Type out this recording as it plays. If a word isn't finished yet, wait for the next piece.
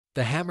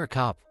The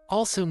Hamerkop,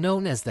 also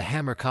known as the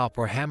Hamerkop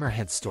or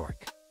hammerhead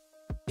stork,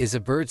 is a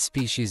bird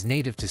species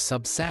native to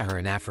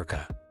sub-Saharan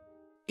Africa.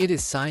 It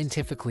is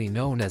scientifically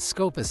known as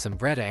Scopas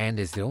umbretta and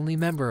is the only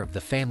member of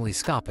the family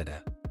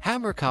Scopidae.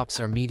 Hamerkops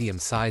are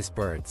medium-sized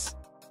birds,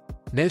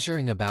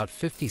 measuring about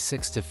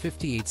 56 to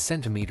 58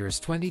 centimeters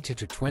 22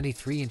 to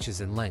 23 inches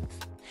in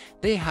length.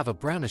 They have a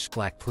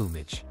brownish-black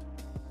plumage,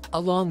 a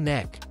long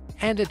neck,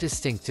 and a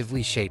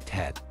distinctively shaped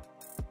head,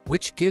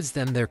 which gives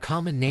them their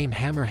common name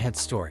hammerhead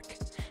stork.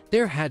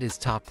 Their head is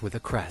topped with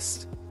a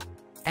crest,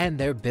 and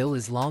their bill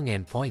is long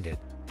and pointed.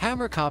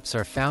 Hamerkops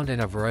are found in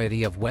a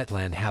variety of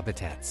wetland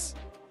habitats,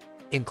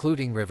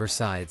 including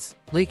riversides,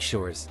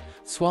 lakeshores,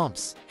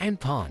 swamps, and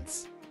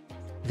ponds.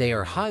 They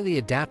are highly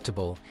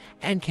adaptable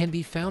and can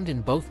be found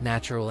in both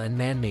natural and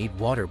man-made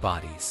water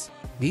bodies.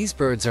 These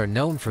birds are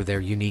known for their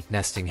unique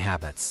nesting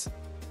habits.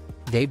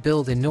 They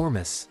build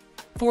enormous,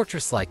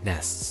 fortress-like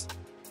nests,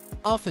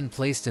 often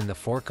placed in the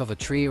fork of a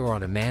tree or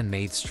on a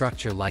man-made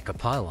structure like a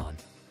pylon.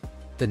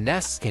 The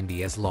nests can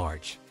be as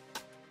large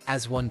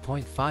as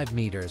 1.5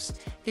 meters,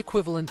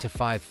 equivalent to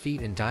 5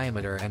 feet in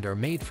diameter, and are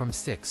made from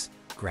sticks,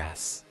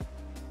 grass,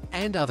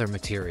 and other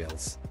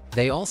materials.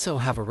 They also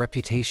have a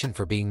reputation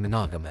for being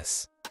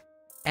monogamous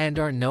and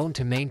are known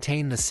to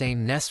maintain the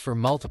same nest for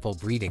multiple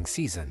breeding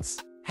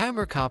seasons.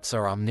 Hamerkops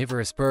are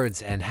omnivorous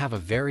birds and have a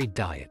varied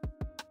diet.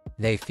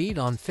 They feed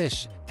on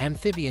fish,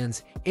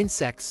 amphibians,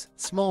 insects,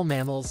 small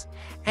mammals,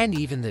 and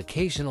even the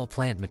occasional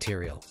plant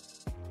material.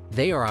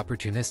 They are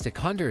opportunistic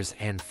hunters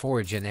and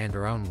forage in and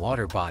around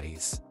water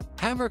bodies.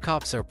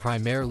 Hamerkops are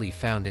primarily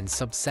found in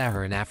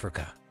sub-Saharan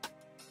Africa,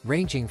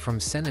 ranging from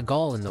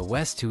Senegal in the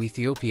west to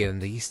Ethiopia in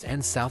the east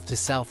and south to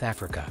South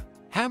Africa.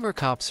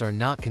 Hamerkops are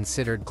not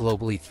considered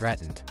globally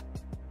threatened,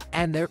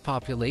 and their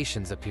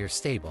populations appear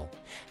stable.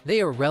 They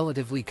are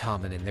relatively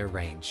common in their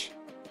range,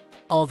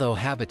 although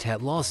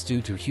habitat loss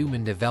due to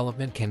human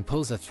development can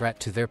pose a threat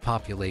to their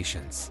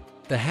populations.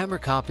 The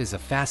Hamerkop is a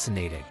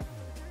fascinating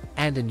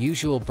and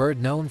unusual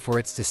bird known for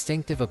its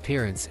distinctive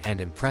appearance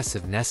and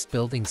impressive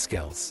nest-building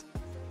skills.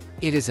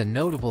 It is a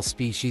notable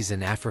species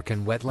in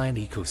African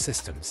wetland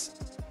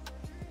ecosystems.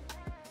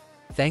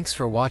 Thanks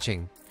for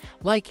watching.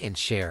 Like and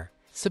share.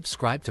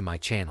 Subscribe to my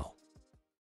channel.